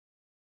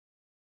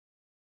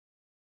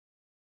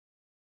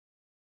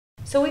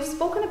So we've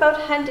spoken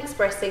about hand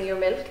expressing your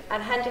milk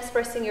and hand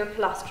expressing your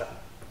colostrum.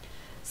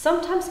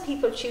 Sometimes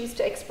people choose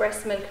to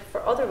express milk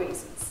for other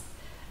reasons.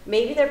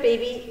 Maybe their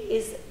baby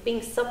is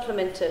being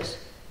supplemented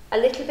a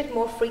little bit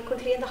more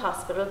frequently in the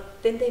hospital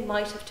than they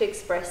might have to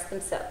express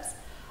themselves.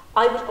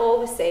 I would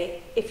always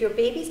say, if your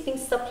baby is being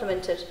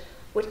supplemented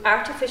with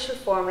artificial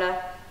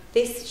formula,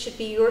 this should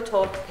be your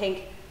thought to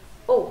think,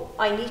 oh,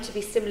 I need to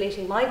be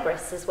stimulating my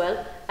breasts as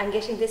well and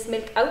getting this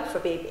milk out for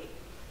baby.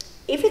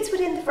 If it's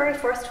within the very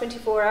first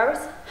 24 hours,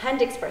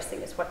 hand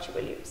expressing is what you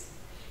will use.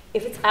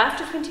 If it's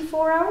after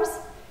 24 hours,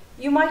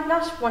 you might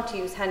not want to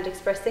use hand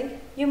expressing.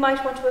 You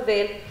might want to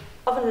avail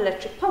of an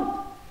electric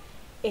pump.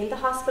 In the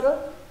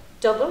hospital,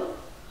 double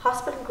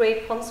hospital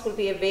grade pumps will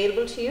be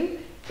available to you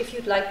if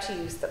you'd like to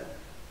use them.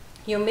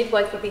 Your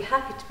midwife will be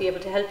happy to be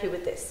able to help you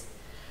with this.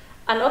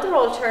 Another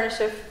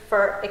alternative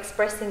for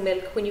expressing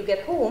milk when you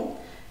get home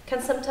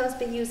can sometimes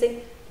be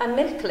using a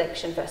milk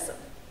collection vessel.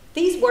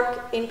 These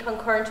work in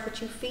concurrent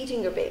with you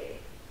feeding your baby.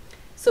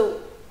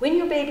 So when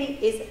your baby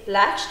is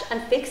latched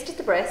and fixed at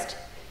the breast,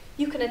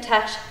 you can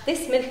attach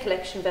this milk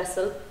collection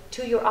vessel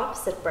to your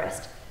opposite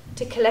breast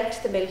to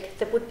collect the milk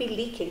that would be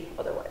leaking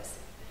otherwise.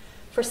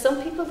 For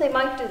some people, they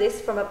might do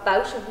this from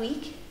about a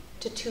week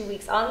to 2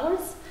 weeks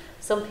onwards.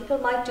 Some people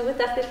might do it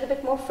that little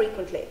bit more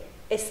frequently,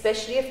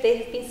 especially if they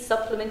have been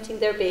supplementing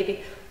their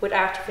baby with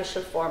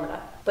artificial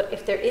formula. But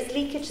if there is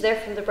leakage there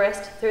from the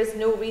breast, there is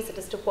no reason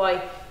as to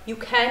why you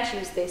can't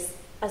use this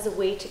as a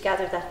way to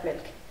gather that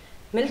milk.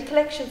 Milk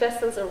collection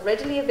vessels are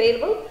readily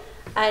available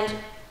and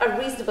a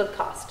reasonable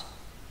cost.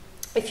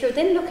 If you're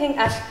then looking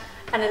at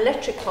an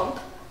electric pump,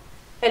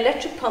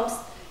 electric pumps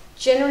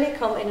generally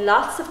come in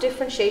lots of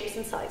different shapes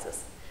and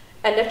sizes.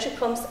 Electric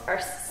pumps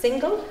are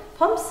single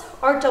pumps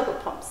or double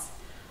pumps.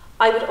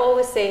 I would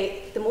always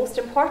say the most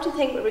important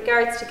thing with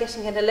regards to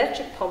getting an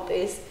electric pump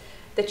is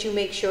that you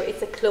make sure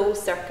it's a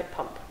closed circuit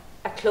pump.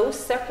 A closed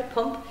circuit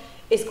pump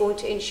is going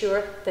to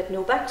ensure that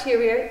no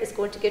bacteria is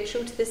going to get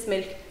through to this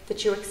milk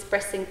that you're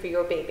expressing for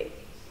your baby.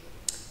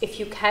 If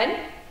you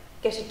can,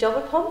 get a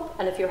double pump,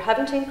 and if you're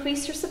having to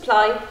increase your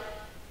supply,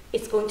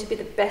 it's going to be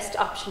the best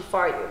option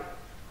for you.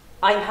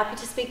 I'm happy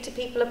to speak to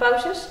people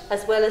about it,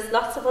 as well as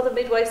lots of other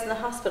midwives in the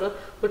hospital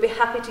will be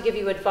happy to give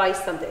you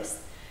advice on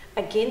this.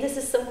 Again, this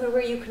is somewhere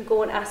where you can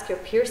go and ask your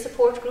peer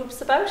support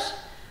groups about.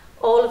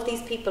 All of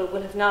these people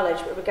will have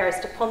knowledge with regards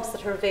to pumps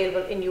that are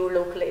available in your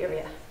local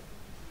area.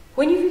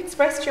 When you've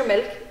expressed your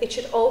milk, it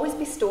should always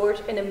be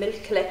stored in a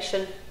milk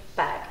collection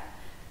bag.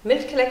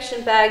 Milk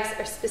collection bags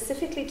are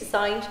specifically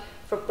designed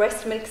for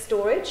breast milk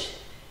storage.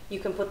 You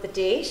can put the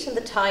date and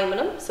the time on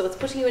them, so it's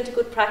putting you into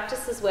good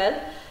practice as well.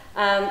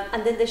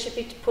 And then they should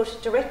be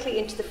put directly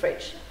into the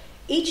fridge.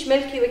 Each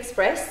milk you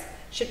express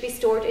should be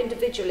stored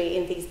individually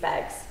in these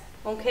bags.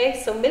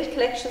 Okay, so milk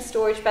collection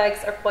storage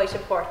bags are quite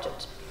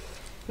important.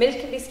 Milk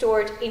can be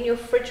stored in your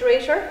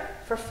refrigerator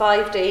for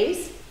 5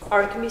 days,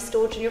 or it can be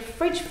stored in your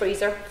fridge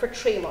freezer for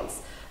 3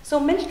 months. So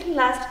milk can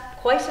last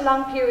quite a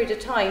long period of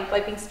time by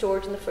being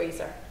stored in the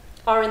freezer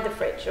or in the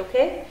fridge,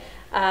 okay?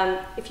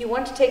 If you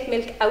want to take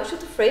milk out of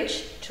the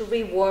fridge to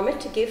rewarm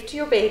it to give to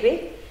your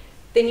baby,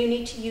 then you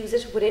need to use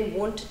it within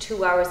 1 to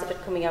 2 hours of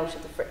it coming out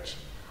of the fridge.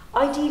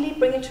 Ideally,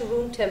 bring it to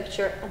room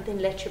temperature and then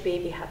let your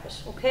baby have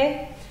it,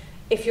 okay?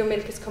 If your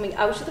milk is coming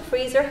out of the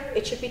freezer,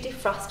 it should be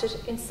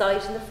defrosted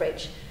inside in the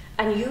fridge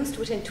and used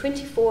within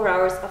 24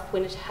 hours of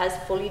when it has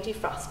fully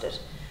defrosted.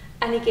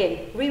 And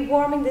again,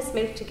 rewarming this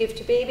milk to give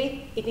to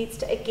baby, it needs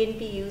to again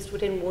be used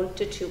within 1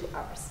 to 2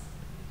 hours.